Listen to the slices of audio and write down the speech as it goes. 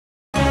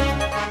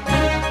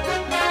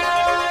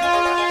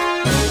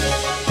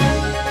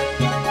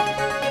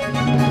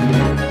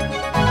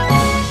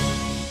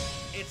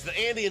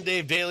Andy and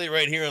Dave Daly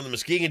right here on the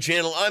Muskegon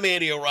Channel. I'm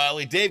Andy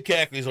O'Reilly. Dave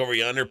Cackley's over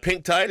yonder.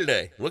 Pink tie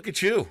today. Look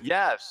at you.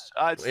 Yes,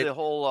 it's the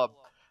whole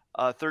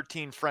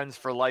 13 Friends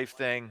for Life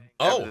thing.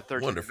 Oh, the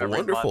 13th wonderful, of every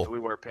wonderful. month we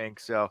wear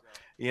pink. So,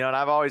 and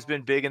I've always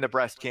been big in the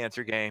breast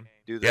cancer game.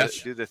 Do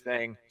the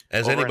thing.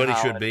 As over in anybody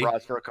should Holland, be.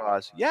 Bras for a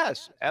cause.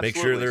 Yes,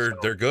 absolutely. Make sure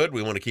they're good.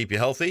 We want to keep you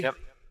healthy. Yep.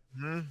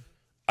 Mm-hmm.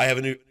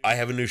 I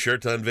have a new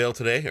shirt to unveil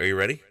today. Are you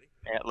ready?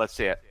 Yeah, let's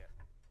see it.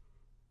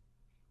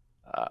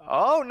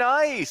 Oh,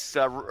 nice.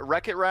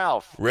 Wreck-It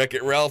Ralph.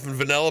 Wreck-It Ralph and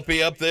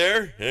Vanellope up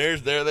there.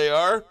 There they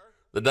are.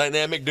 The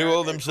dynamic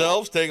duo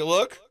themselves. Take a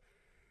look.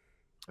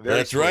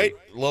 That's sweet. Right.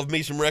 Love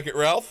me some Wreck-It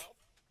Ralph.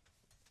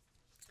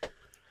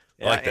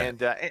 Yeah, like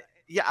that.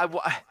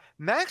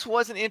 Max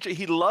wasn't interested.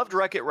 He loved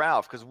Wreck-It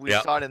Ralph because we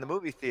saw it in the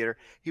movie theater.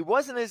 He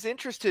wasn't as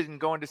interested in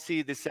going to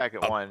see the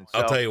second one. So,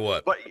 I'll tell you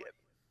what.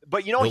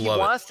 But he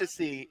wants to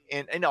see,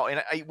 and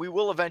we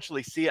will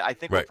eventually see it. I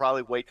think we'll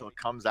probably wait till it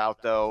comes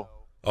out, though.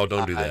 Oh,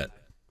 don't do that.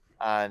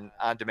 On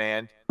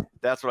demand.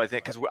 That's what I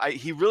think, because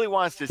he really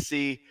wants to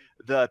see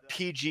the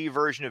PG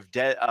version of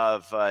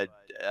Deadpool,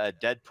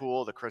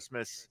 the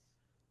Christmas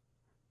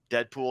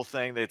Deadpool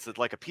thing. It's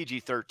like a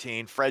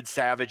PG-13. Fred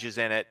Savage is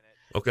in it.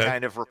 Okay.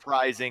 Kind of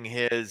reprising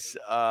his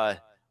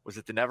was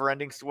it the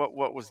Never-Ending?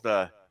 What was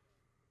the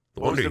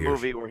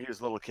movie where he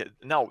was a little kid?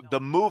 No, the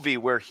movie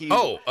where he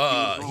the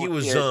movie he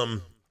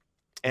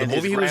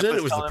was in,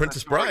 it was The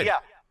Princess Bride.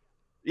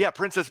 Yeah,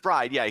 Princess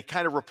Bride. Yeah, he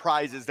kind of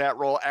reprises that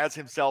role as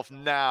himself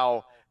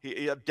now.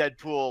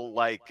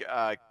 Deadpool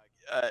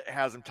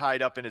has him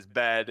tied up in his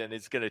bed and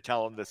is going to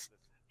tell him this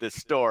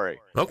story.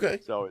 Okay.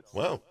 So it's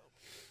wow.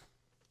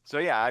 So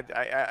yeah,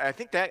 I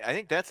think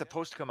that's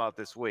supposed to come out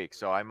this week.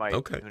 So I might.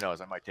 Okay. Who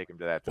knows? I might take him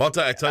to that. Well,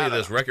 I tell you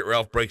this: Wreck-It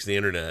Ralph breaks the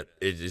internet.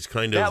 It's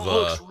kind of that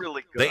looks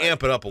really good. They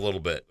amp it up a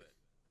little bit.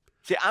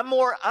 See, I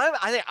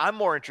think I'm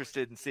more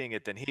interested in seeing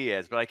it than he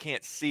is, but I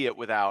can't see it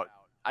without.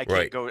 I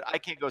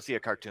can't go see a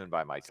cartoon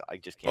by myself. I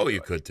just can't. Oh,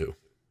 you could too.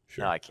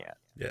 Sure. No, I can't.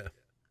 Yeah.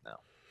 No.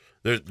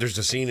 There's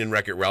a scene in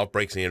Wreck-It Ralph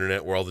breaks the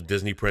internet where all the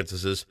Disney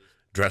princesses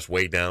dress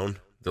way down.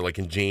 They're like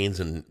in jeans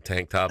and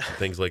tank tops and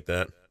things like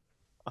that.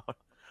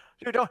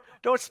 Dude,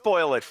 don't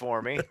spoil it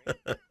for me.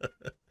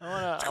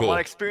 I want to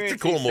experience.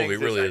 It's a cool movie. It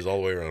really is all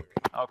the way around.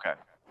 Okay.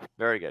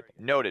 Very good.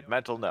 Noted.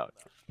 Mental note.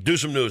 Do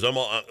some news. I'm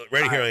all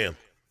ready. Here I am.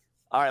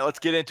 All right, let's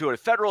get into it. A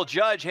federal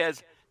judge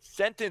has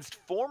sentenced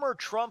former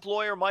Trump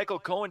lawyer Michael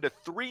Koen to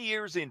 3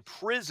 years in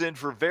prison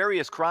for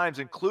various crimes,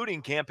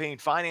 including campaign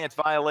finance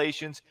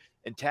violations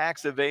and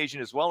tax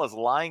evasion, as well as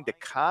lying to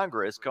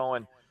Congress.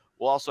 Koen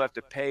will also have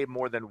to pay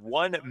more than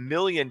 $1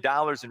 million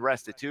in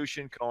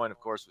restitution. Koen, of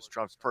course, was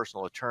Trump's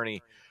personal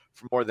attorney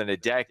for more than a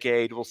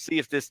decade. We'll see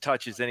if this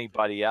touches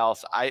anybody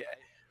else. I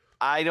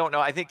don't know.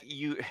 I think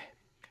he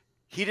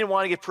didn't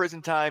want to get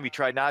prison time. He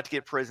tried not to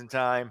get prison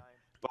time.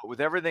 But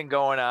with everything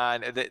going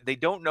on, they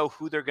don't know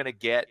who they're going to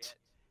get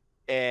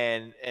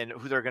and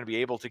who they're going to be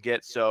able to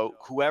get. So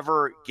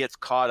whoever gets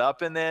caught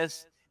up in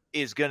this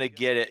is going to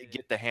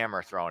get the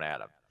hammer thrown at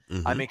him.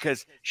 Mm-hmm. I mean,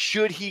 because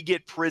should he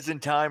get prison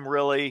time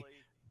really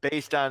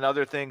based on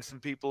other things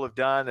some people have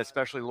done,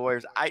 especially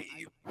lawyers?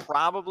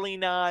 Probably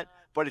not,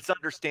 but it's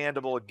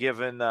understandable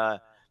given the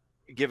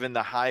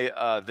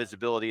high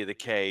visibility of the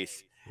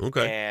case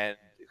and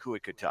who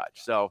it could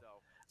touch. So,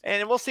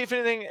 and we'll see if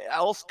anything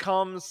else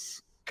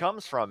comes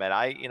from it.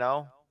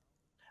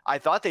 I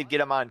thought they'd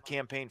get him on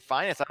campaign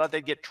finance. I thought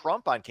they'd get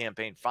Trump on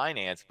campaign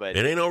finance, but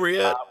it ain't over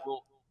yet.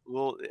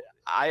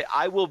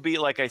 I will be,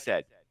 like I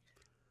said,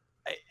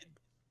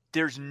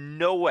 there's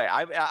no way.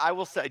 I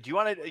will say, do you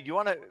want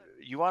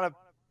to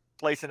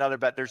place another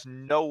bet? There's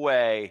no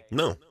way.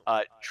 No.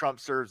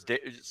 Trump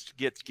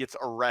gets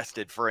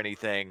arrested for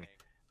anything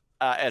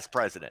as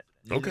president.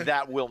 Okay.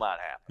 That will not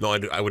happen.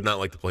 No, I would not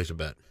like to place a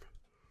bet.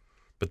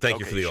 But thank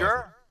you for the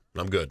offer.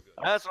 I'm good.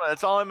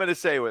 That's all I'm going to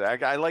say with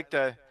it. I like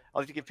to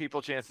give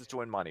people chances to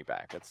win money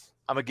back.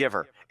 I'm a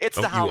giver. It's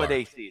the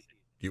holiday season.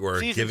 You are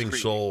a giving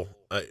soul.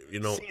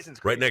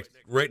 Right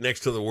next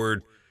to the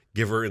word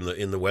giver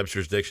in the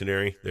Webster's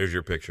dictionary. There's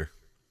your picture.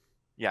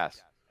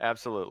 Yes,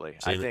 absolutely.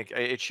 I think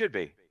it should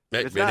be.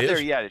 If it's not there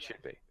yet, it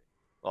should be.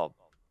 Well,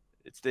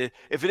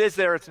 if it is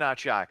there, it's not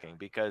shocking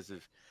because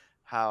of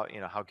how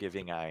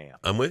giving I am.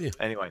 I'm with you.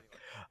 Anyway,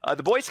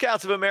 the Boy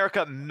Scouts of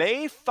America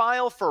may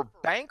file for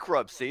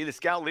bankruptcy. The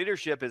Scout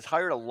leadership has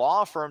hired a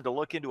law firm to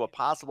look into a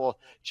possible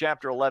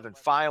Chapter 11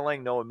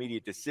 filing. No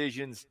immediate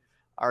decisions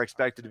are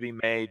expected to be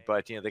made,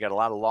 but they got a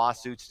lot of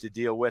lawsuits to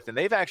deal with, and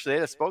they've actually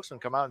had a spokesman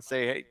come out and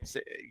say, "Hey,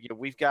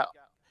 we've got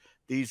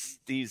these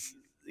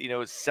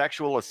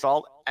sexual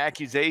assault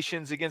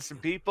accusations against some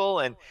people,"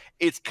 and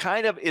it's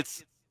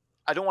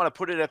I don't want to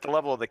put it at the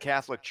level of the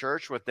Catholic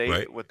Church, what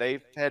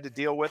they've had to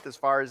deal with as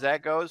far as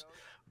that goes,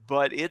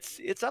 but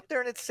it's up there,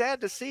 and it's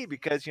sad to see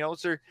because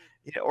those are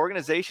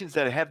organizations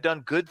that have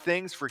done good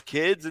things for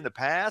kids in the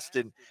past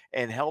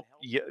and help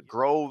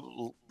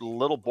grow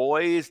little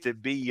boys to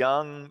be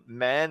young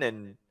men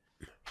and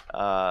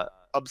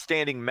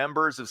upstanding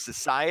members of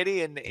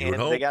society, and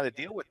they got to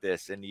deal with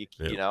this, and you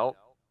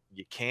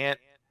can't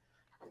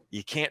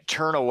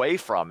turn away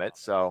from it.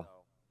 So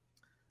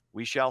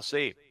We shall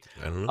see.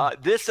 I don't know.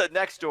 This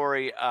next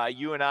story,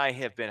 you and I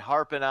have been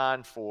harping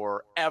on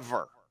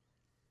forever.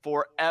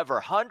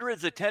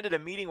 Hundreds attended a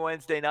meeting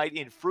Wednesday night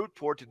in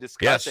Fruitport to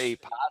discuss a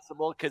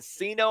possible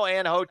casino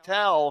and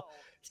hotel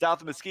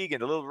south of Muskegon.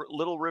 The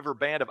Little River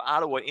Band of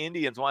Ottawa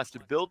Indians wants to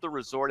build the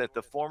resort at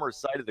the former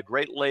site of the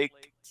Great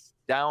Lakes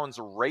Downs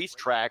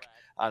racetrack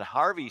on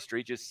Harvey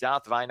Street, just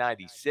south of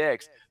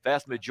I-96.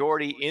 Vast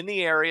majority in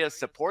the area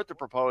support the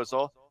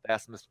proposal.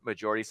 Vast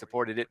majority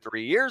supported it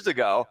 3 years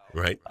ago.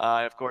 Right.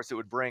 Of course, it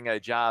would bring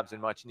jobs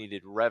and much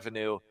needed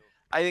revenue.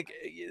 I think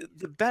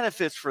the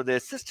benefits for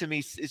this to me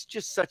is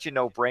just such a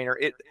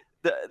no-brainer.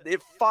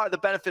 The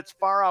benefits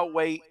far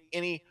outweigh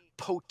any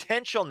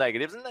potential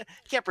negatives, and you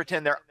can't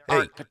pretend there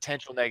aren't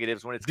potential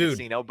negatives when it's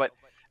casino. But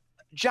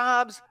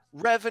jobs,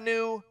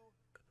 revenue.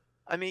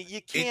 I mean,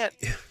 you can't.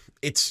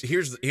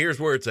 Here's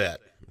where it's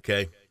at.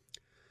 Okay,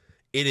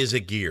 it is a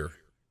gear.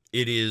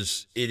 It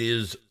is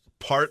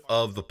part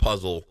of the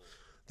puzzle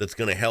that's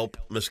going to help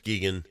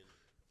Muskegon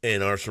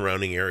and our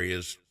surrounding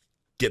areas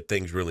get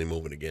things really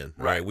moving again.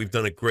 Right. We've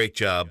done a great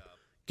job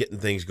getting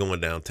things going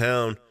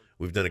downtown.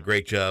 We've done a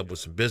great job with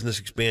some business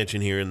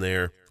expansion here and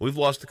there. We've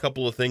lost a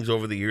couple of things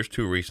over the years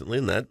too recently,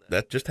 and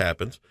that just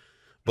happens.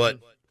 But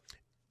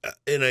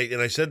and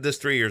I said this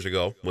 3 years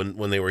ago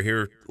when they were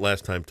here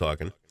last time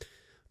talking.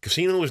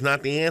 Casino is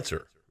not the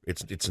answer.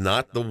 It's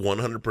not the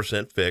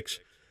 100% fix.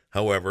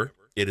 However,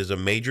 it is a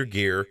major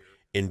gear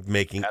in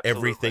making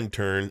everything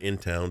turn in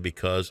town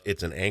because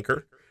it's an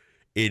anchor.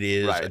 It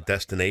is a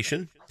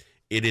destination.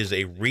 It is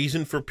a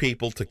reason for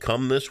people to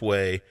come this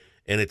way,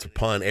 and it's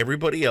upon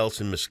everybody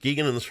else in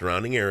Muskegon and the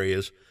surrounding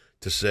areas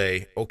to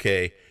say,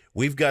 okay,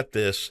 we've got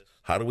this.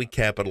 How do we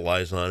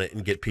capitalize on it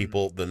and get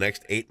people the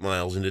next 8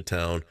 miles into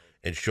town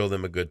and show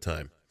them a good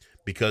time?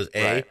 Because,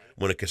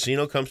 when a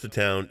casino comes to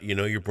town,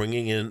 you're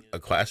bringing in a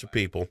class of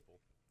people,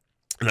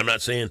 and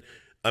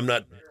I'm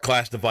not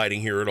class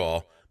dividing here at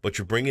all, but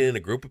you're bringing in a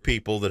group of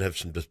people that have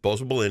some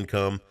disposable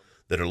income,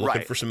 that are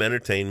looking for some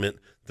entertainment.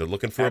 They're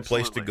looking for a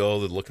place to go.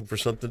 They're looking for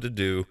something to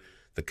do.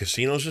 The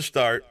casino's a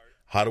start.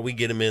 How do we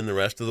get them in the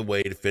rest of the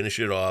way to finish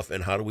it off,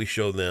 and how do we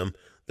show them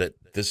that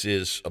this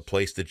is a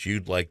place that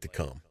you'd like to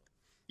come?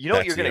 You know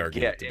what you're going to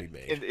get. And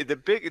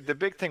the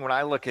big thing when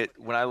I look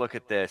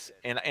at this,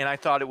 and I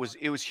thought it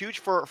was huge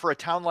for a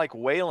town like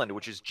Wayland,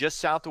 which is just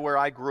south of where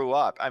I grew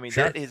up. I mean,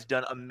 that has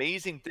done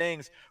amazing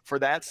things for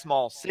that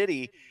small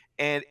city,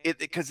 and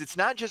because it's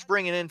not just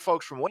bringing in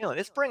folks from Wayland,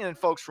 it's bringing in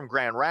folks from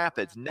Grand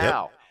Rapids.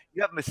 Now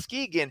you have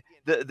Muskegon.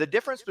 The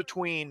difference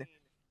between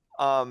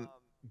Gun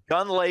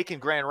Lake and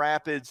Grand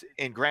Rapids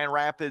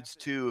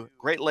to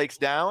Great Lakes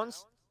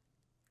Downs,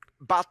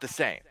 about the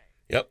same.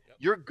 Yep.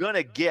 You're going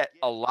to get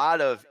a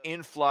lot of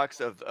influx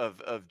of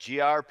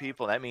GR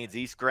people. That means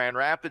East Grand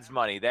Rapids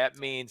money. That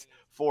means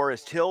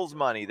Forest Hills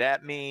money.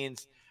 That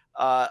means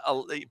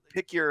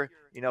pick your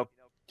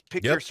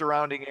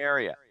surrounding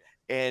area.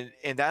 And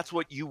that's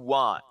what you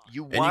want.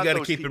 You got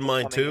to keep in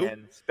mind too,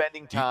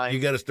 spending time.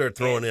 You got to start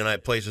throwing in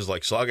at places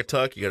like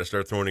Saugatuck. You got to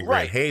start throwing in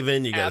Grand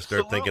Haven. You got to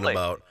start thinking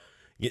about.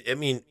 I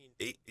mean,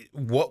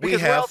 what we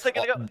have.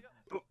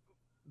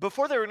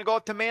 Before they were going to go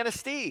up to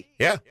Manistee.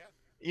 Yeah.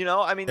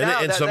 I mean,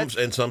 now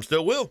and some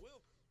still will,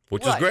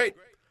 which is great.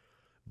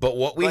 But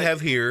what we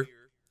have here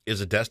is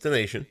a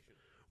destination.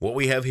 What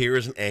we have here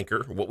is an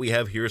anchor. What we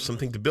have here is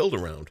something to build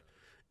around,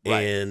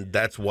 and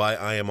that's why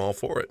I am all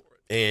for it.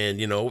 And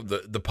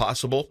the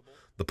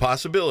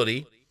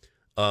possibility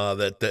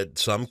that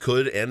some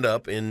could end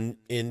up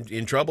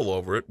in trouble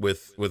over it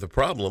with a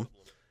problem,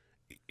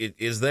 it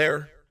is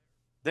there.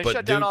 They but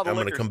shut down all the I'm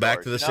going to come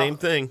back to the same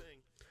thing.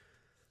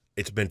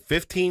 It's been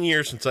 15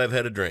 years since I've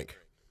had a drink.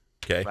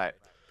 Okay. Right.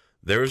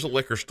 There is a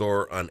liquor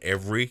store on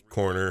every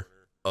corner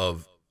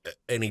of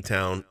any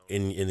town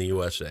in the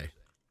USA.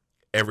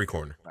 Every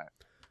corner. Right.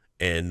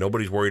 And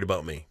nobody's worried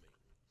about me.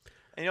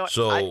 And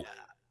so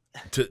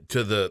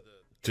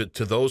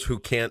to those who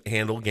can't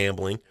handle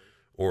gambling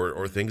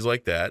or things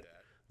like that,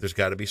 there's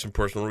got to be some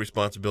personal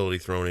responsibility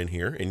thrown in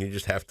here, and you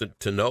just have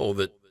to know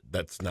that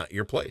that's not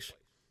your place.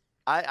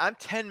 I'm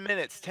 10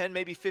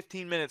 maybe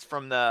 15 minutes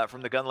from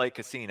the Gun Lake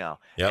Casino,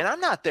 and I'm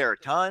not there a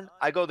ton.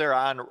 I go there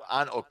on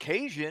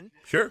occasion,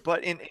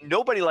 but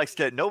nobody likes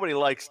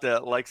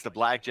the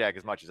blackjack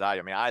as much as I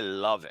do. I mean, I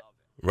love it.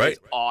 Right,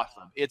 it's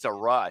awesome. It's a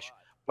rush,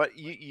 but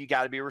you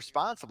got to be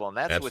responsible, and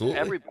that's with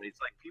everybody.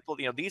 It's like people,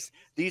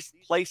 these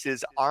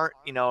places aren't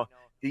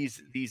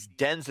these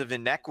dens of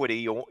inequity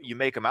you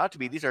make them out to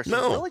be. These are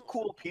some really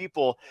cool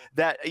people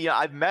that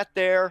I've met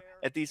there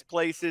at these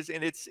places,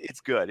 and it's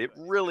good. It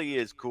really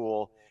is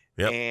cool,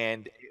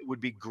 and it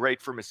would be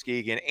great for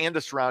Muskegon and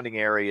the surrounding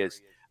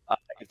areas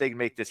if they can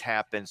make this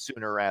happen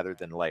sooner rather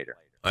than later.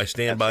 I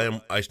stand by him.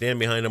 I stand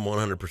behind him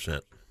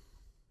 100%.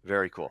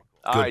 Very cool.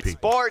 All right,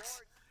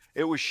 sports.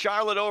 It was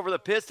Charlotte over the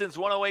Pistons,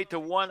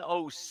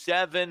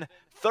 108-107.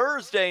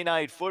 Thursday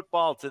night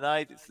football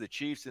tonight. It's the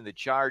Chiefs and the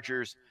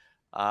Chargers.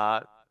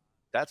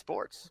 That's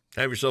sports.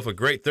 Have yourself a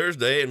great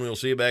Thursday, and we'll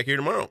see you back here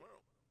tomorrow.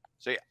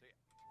 See ya.